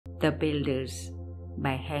The Builders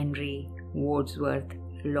by Henry Wadsworth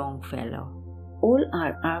Longfellow. All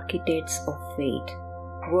are architects of fate,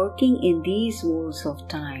 working in these walls of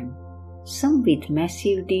time, some with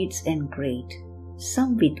massive deeds and great,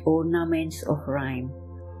 some with ornaments of rhyme.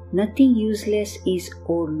 Nothing useless is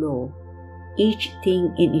or low, each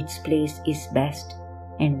thing in its place is best,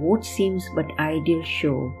 and what seems but ideal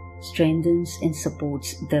show strengthens and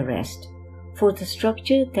supports the rest. For the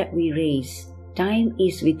structure that we raise, time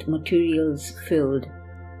is with materials filled.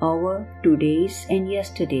 Our todays and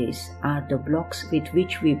yesterdays are the blocks with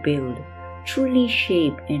which we build. Truly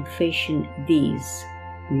shape and fashion these.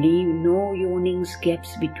 Leave no yawning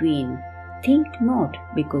gaps between. Think not,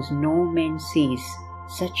 because no man sees,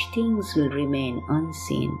 such things will remain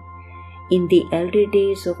unseen. In the elder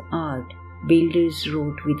days of art, builders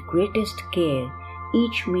wrote with greatest care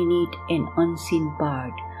each minute and unseen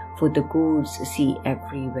part, for the gods see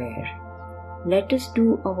everywhere. Let us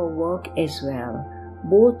do our work as well.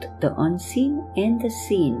 Both the unseen and the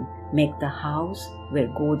seen make the house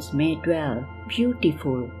where gods may dwell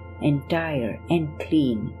beautiful, entire, and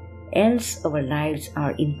clean. Else our lives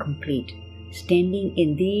are incomplete, standing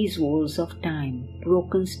in these walls of time,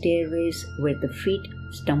 broken stairways where the feet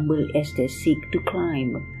stumble as they seek to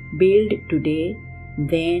climb. Build today,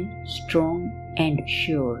 then strong and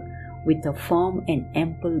sure, with a firm and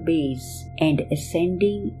ample base, and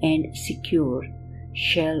ascending and secure,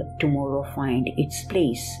 shall tomorrow find its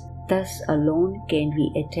place. Thus alone can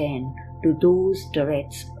we attain to those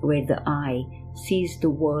turrets where the eye sees the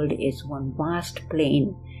world as one vast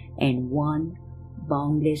plain and one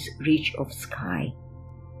boundless reach of sky.